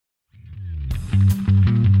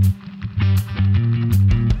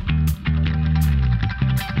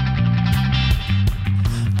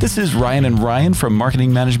This is Ryan and Ryan from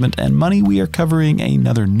Marketing Management and Money. We are covering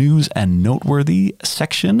another news and noteworthy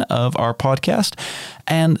section of our podcast.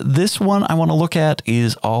 And this one I want to look at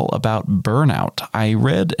is all about burnout. I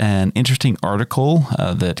read an interesting article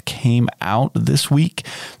that came out this week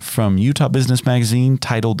from Utah Business Magazine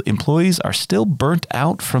titled "Employees Are Still Burnt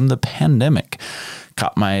Out from the Pandemic."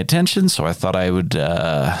 Caught my attention, so I thought I would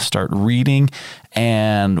start reading.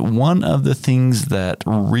 And one of the things that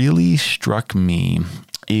really struck me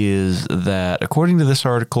is that, according to this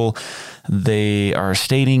article, they are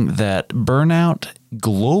stating that burnout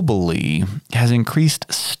globally has increased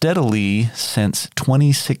steadily since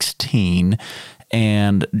 2016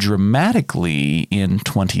 and dramatically in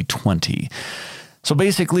 2020. So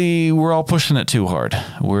basically, we're all pushing it too hard.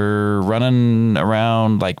 We're running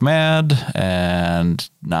around like mad and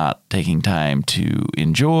not taking time to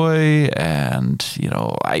enjoy. And,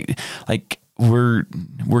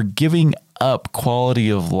 we're giving up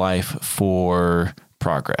quality of life for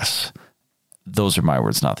progress. Those are my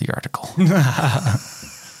words, not the article.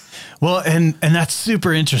 Well, and that's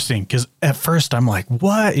super interesting because at first I'm like,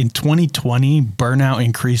 what? In 2020, burnout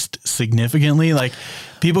increased significantly? Like,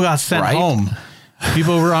 people got sent home.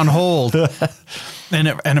 People were on hold. And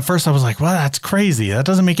at first I was like, well, that's crazy. That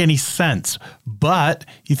doesn't make any sense. But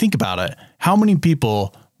you think about it. How many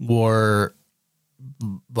people were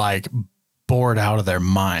like bored out of their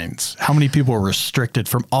minds? How many people were restricted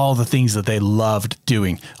from all the things that they loved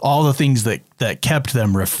doing, all the things that kept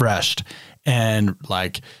them refreshed and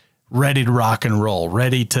like ready to rock and roll,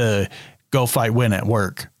 ready to go fight win at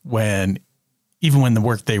work even when the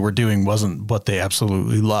work they were doing wasn't what they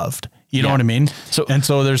absolutely loved. You know what I mean?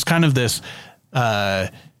 So there's kind of this, while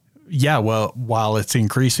it's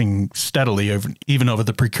increasing steadily even over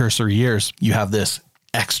the precursor years, you have this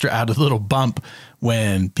extra added little bump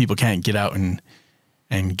when people can't get out and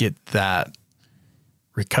get that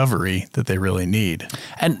recovery that they really need.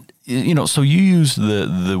 And, so you use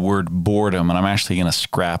the word boredom, and I'm actually going to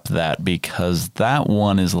scrap that because that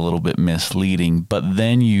one is a little bit misleading. But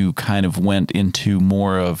then you kind of went into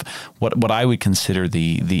more of what I would consider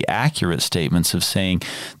the accurate statements of saying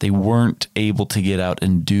they weren't able to get out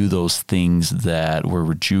and do those things that were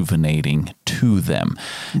rejuvenating to them.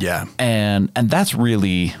 Yeah. And that's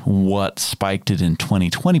really what spiked it in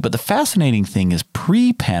 2020. But the fascinating thing is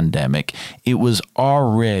pre-pandemic, it was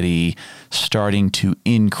already starting to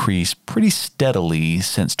increase pretty steadily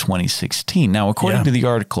since 2016. Now, according to the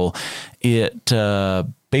article, it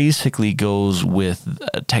basically goes with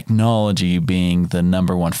technology being the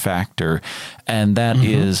number one factor. And that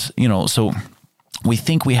is, so we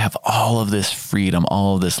think we have all of this freedom,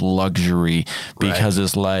 all of this luxury because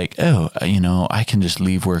it's like, I can just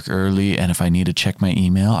leave work early. And if I need to check my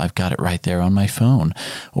email, I've got it right there on my phone.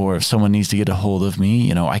 Or if someone needs to get a hold of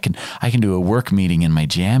me, I can do a work meeting in my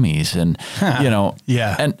jammies and,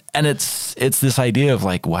 and it's this idea of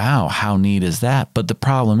like, wow, how neat is that? But the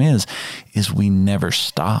problem is we never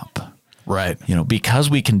stop. Right.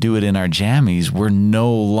 Because we can do it in our jammies, we're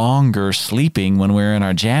no longer sleeping when we're in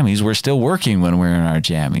our jammies. We're still working when we're in our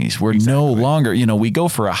jammies. We're no longer, we go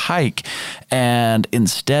for a hike, and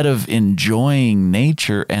instead of enjoying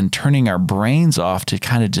nature and turning our brains off to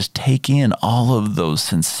kind of just take in all of those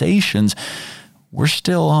sensations, we're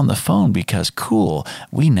still on the phone because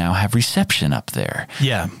we now have reception up there.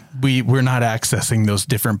 Yeah. We're not accessing those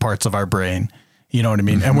different parts of our brain. You know what I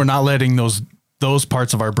mean? Mm-hmm. And we're not letting those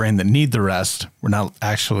parts of our brain that need the rest, we're not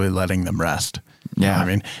actually letting them rest. You know what I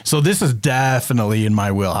mean? So this is definitely in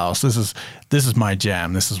my wheelhouse. This is my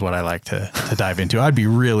jam. This is what I like to dive into. I'd be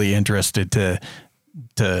really interested to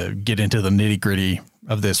get into the nitty gritty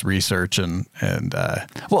of this research and see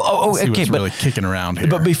what's really kicking around here.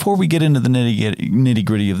 But before we get into the nitty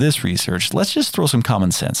gritty of this research, let's just throw some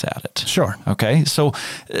common sense at it. Sure. Okay. So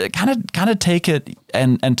kind of take it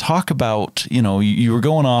and talk about, you were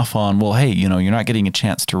going off on, well, hey, you're not getting a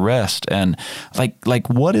chance to rest. And like,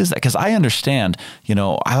 what is that? Because I understand,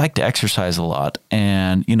 I like to exercise a lot,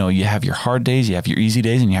 and, you have your hard days, you have your easy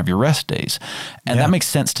days, and you have your rest days. And that makes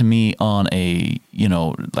sense to me on a,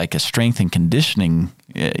 like a strength and conditioning,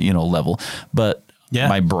 level. But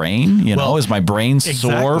my brain, is my brain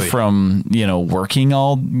sore from, working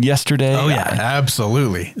all yesterday? Oh yeah,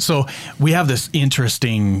 absolutely. So we have this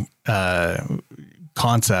interesting,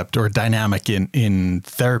 concept or dynamic in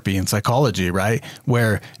therapy and psychology, right?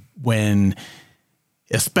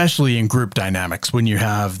 Especially in group dynamics, when you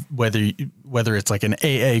have, whether it's like an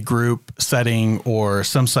AA group setting or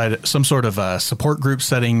some sort of a support group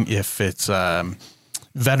setting, if it's,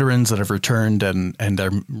 veterans that have returned and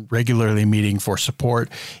they're regularly meeting for support.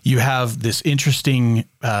 You have this interesting,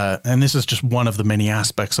 and this is just one of the many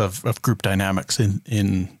aspects of group dynamics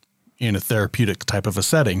in a therapeutic type of a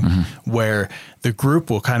setting, where the group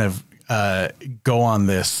will kind of go on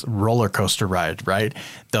this roller coaster ride, right?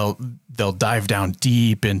 They'll dive down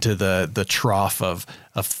deep into the trough of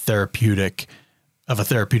a therapeutic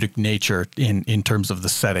nature in terms of the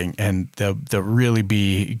setting, and they'll really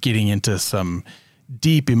be getting into some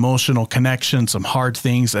deep emotional connection, some hard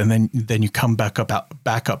things, and then you come back up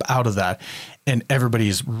out of that, and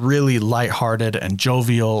everybody's really lighthearted and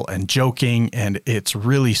jovial and joking, and it's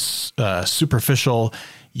really superficial.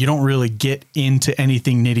 You don't really get into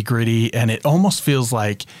anything nitty gritty, and it almost feels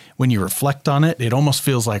like when you reflect on it, it almost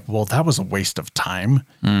feels like, well, that was a waste of time.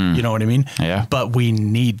 You know what I mean? Yeah. But we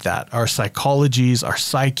need that. Our psychologies, our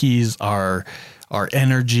psyches, our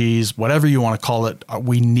energies, whatever you want to call it,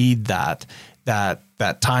 we need that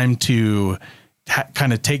time to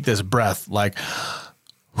kind of take this breath, like,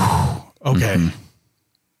 okay,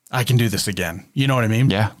 I can do this again. You know what I mean?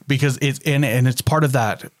 Yeah. Because it's part of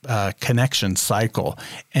that connection cycle.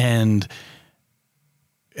 And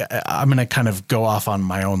I'm going to kind of go off on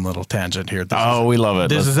my own little tangent here. We love it.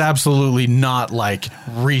 This is absolutely not like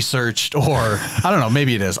researched, or I don't know,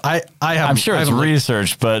 maybe it is. I'm sure it's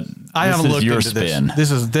researched, but I haven't looked your into spin.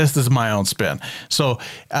 This is my own spin. So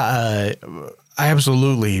I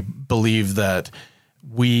absolutely believe that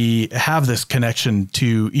we have this connection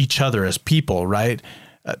to each other as people, right?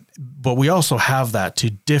 But we also have that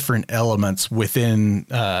to different elements within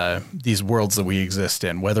these worlds that we exist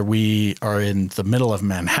in, whether we are in the middle of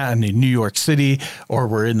Manhattan in New York City, or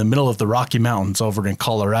we're in the middle of the Rocky Mountains over in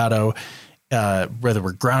Colorado, whether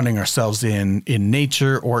we're grounding ourselves in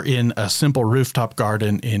nature or in a simple rooftop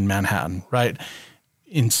garden in Manhattan, right?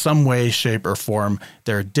 In some way, shape, or form,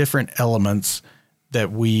 there are different elements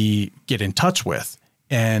that we get in touch with.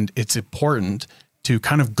 And it's important to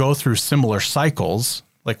kind of go through similar cycles,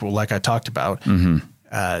 like I talked about,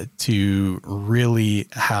 to really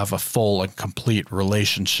have a full and complete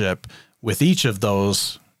relationship with each of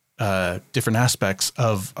those different aspects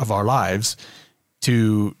of our lives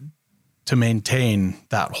to maintain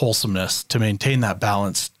that wholesomeness, to maintain that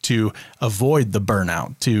balance, to avoid the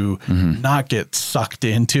burnout, to not get sucked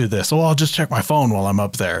into this, I'll just check my phone while I'm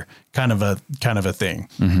up there kind of a thing.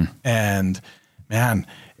 And man,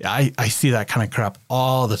 I see that kind of crap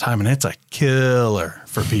all the time, and it's a killer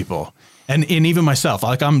for people. And even myself,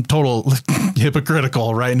 like, I'm total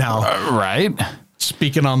hypocritical right now. Right.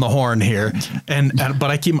 Speaking on the horn here.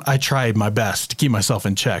 But I try my best to keep myself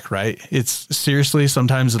in check, right? It's seriously,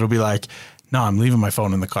 sometimes it'll be like, no, I'm leaving my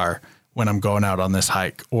phone in the car when I'm going out on this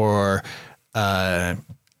hike, or,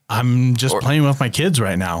 I'm just playing with my kids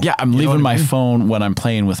right now. Yeah, I'm leaving my phone when I'm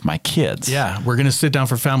playing with my kids. Yeah, we're going to sit down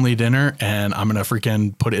for family dinner, and I'm going to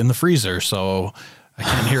freaking put it in the freezer so I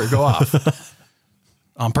can't hear it go off.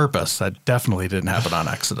 On purpose. That definitely didn't happen on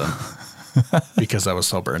accident because I was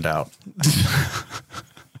so burned out.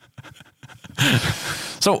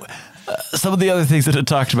 So some of the other things that I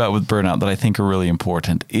talked about with burnout that I think are really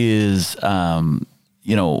important is,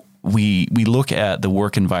 we look at the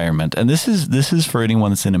work environment, and this is for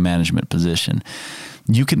anyone that's in a management position.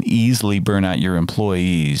 You can easily burn out your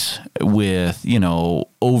employees with,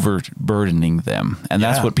 overburdening them. And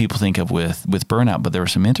that's what people think of with burnout. But there are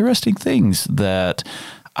some interesting things that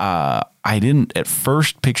I didn't at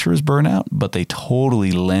first picture as burnout, but they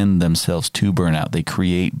totally lend themselves to burnout. They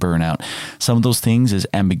create burnout. Some of those things is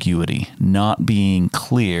ambiguity, not being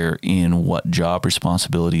clear in what job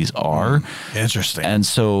responsibilities are. Interesting. And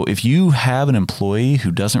so if you have an employee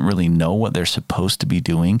who doesn't really know what they're supposed to be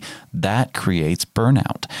doing, that creates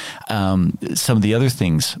burnout. Some of the other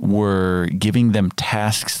things were giving them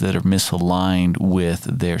tasks that are misaligned with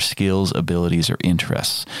their skills, abilities, or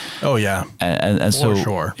interests. Oh, yeah. And so,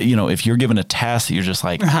 sure. If you're given a task that you're just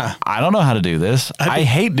like, I don't know how to do this. I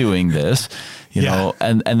hate doing this, know,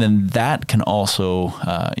 and then that can also,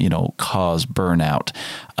 cause burnout.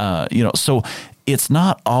 So it's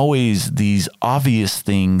not always these obvious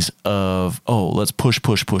things of, let's push.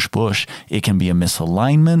 It can be a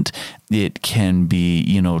misalignment. It can be,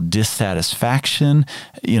 dissatisfaction.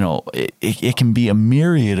 It can be a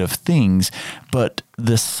myriad of things. But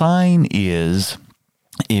the sign is,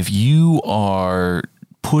 if you are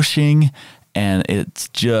pushing and it's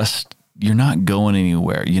just, you're not going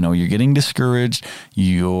anywhere, you're getting discouraged,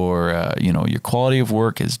 your quality of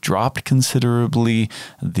work has dropped considerably,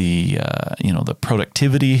 the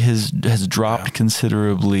productivity has dropped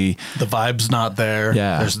considerably, the vibe's not there.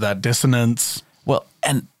 Yeah. There's that dissonance. Well,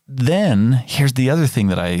 and then here's the other thing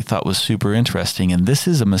that I thought was super interesting, and this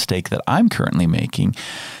is a mistake that I'm currently making.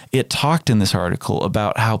 It talked in this article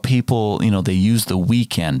about how people, they use the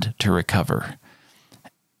weekend to recover.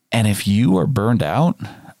 And if you are burned out,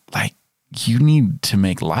 like, you need to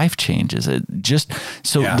make life changes.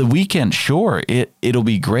 The weekend, sure, it'll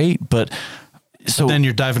be great, but then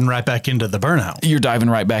you're diving right back into the burnout.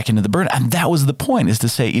 And that was the point, is to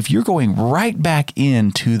say, if you're going right back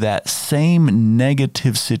into that same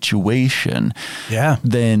negative situation,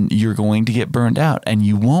 then you're going to get burned out and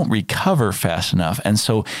you won't recover fast enough. And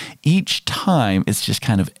so each time it's just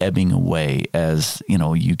kind of ebbing away as,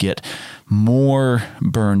 you get more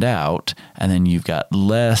burned out, and then you've got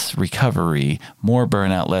less recovery, more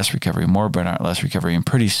burnout, less recovery, more burnout, less recovery. And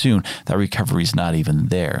pretty soon that recovery is not even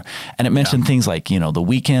there. And it mentioned things like, the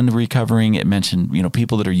weekend recovering. It mentioned,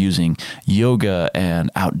 people that are using yoga and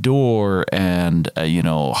outdoor and,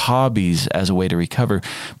 hobbies as a way to recover.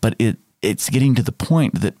 But it's getting to the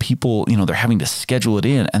point that people, they're having to schedule it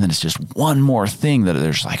in, and then it's just one more thing that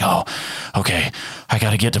they're just like, oh, okay, I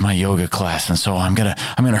got to get to my yoga class. And so I'm going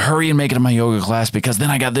to hurry and make it to my yoga class, because then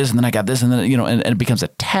I got this and then I got this. And then, and it becomes a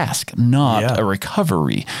task, not a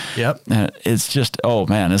recovery. Yep. And it's just, oh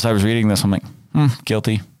man, as I was reading this, I'm like,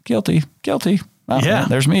 guilty. Oh, man,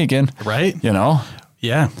 there's me again. Right.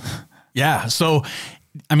 Yeah. Yeah. So,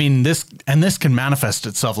 I mean, this can manifest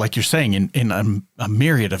itself, like you're saying, in a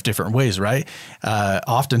myriad of different ways, right?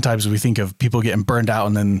 Oftentimes we think of people getting burned out,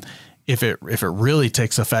 and then if it really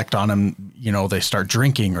takes effect on them, they start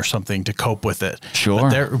drinking or something to cope with it.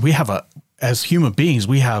 Sure. But as human beings,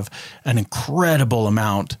 we have an incredible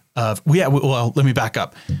amount of, let me back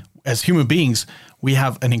up. As human beings, we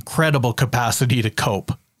have an incredible capacity to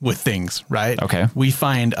cope with things, right? Okay. We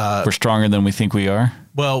find, we're stronger than we think we are.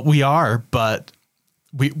 Well, we are, but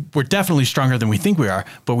we're definitely stronger than we think we are,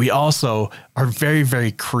 but we also are very,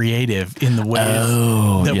 very creative in the ways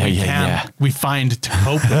we find to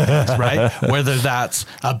cope with things, right? Whether that's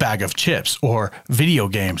a bag of chips or video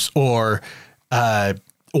games or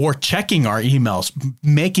checking our emails,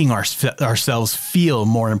 making ourselves feel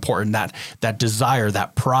more important, that desire,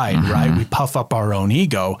 that pride, right? We puff up our own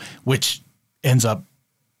ego, which ends up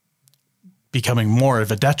becoming more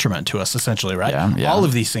of a detriment to us, essentially, right? Yeah. All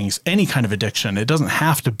of these things, any kind of addiction, it doesn't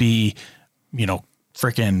have to be,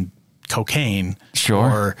 freaking cocaine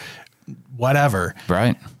or whatever.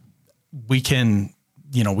 Right. We can,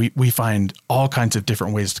 we find all kinds of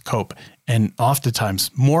different ways to cope. And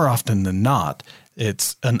oftentimes, more often than not,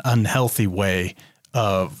 it's an unhealthy way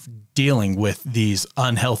of dealing with these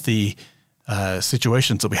unhealthy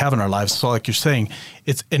situations that we have in our lives. So like you're saying,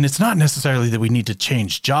 it's not necessarily that we need to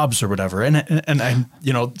change jobs or whatever. And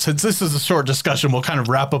since this is a short discussion, we'll kind of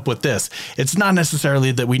wrap up with this. It's not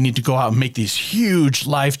necessarily that we need to go out and make these huge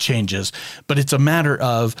life changes, but it's a matter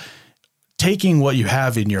of taking what you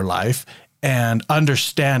have in your life and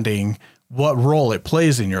understanding what role it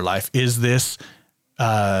plays in your life. Is this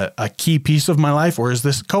a key piece of my life, or is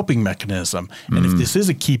this a coping mechanism? And if this is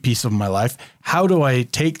a key piece of my life, how do I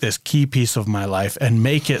take this key piece of my life and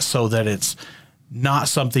make it so that it's not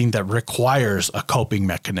something that requires a coping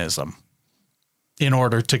mechanism in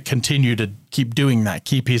order to continue to keep doing that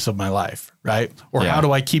key piece of my life, right? Or how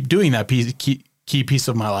do I keep doing that key piece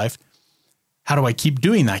of my life? How do I keep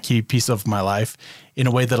doing that key piece of my life in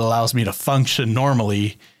a way that allows me to function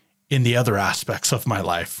normally in the other aspects of my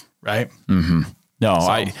life, right? Mm-hmm. No, so,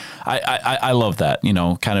 I love that,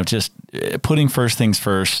 kind of just putting first things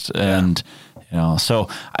first. And, so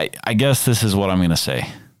I guess this is what I'm going to say.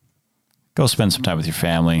 Go spend some time with your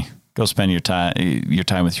family. Go spend your time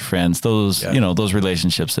with your friends. Those, those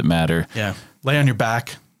relationships that matter. Yeah. Lay on your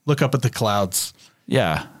back, look up at the clouds.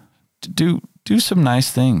 Yeah. Do some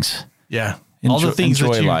nice things. Yeah. All the things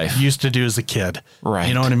that you used to do as a kid. Right.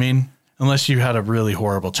 You know what I mean? Unless you had a really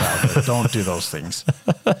horrible childhood. Don't do those things.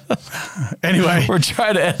 Anyway. We're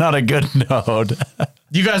trying to end on a good note.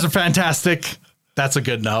 You guys are fantastic. That's a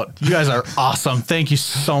good note. You guys are awesome. Thank you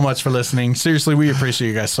so much for listening. Seriously, we appreciate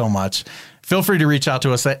you guys so much. Feel free to reach out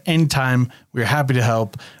to us at any time. We're happy to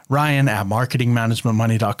help. Ryan at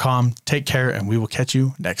marketingmanagementmoney.com. Take care, and we will catch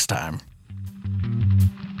you next time.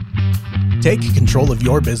 Take control of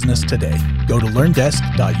your business today. Go to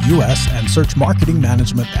LearnDesk.us and search Marketing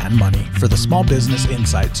Management and Money for the small business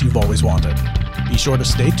insights you've always wanted. Be sure to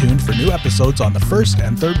stay tuned for new episodes on the first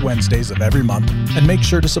and third Wednesdays of every month, and make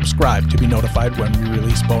sure to subscribe to be notified when we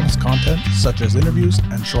release bonus content such as interviews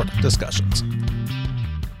and short discussions.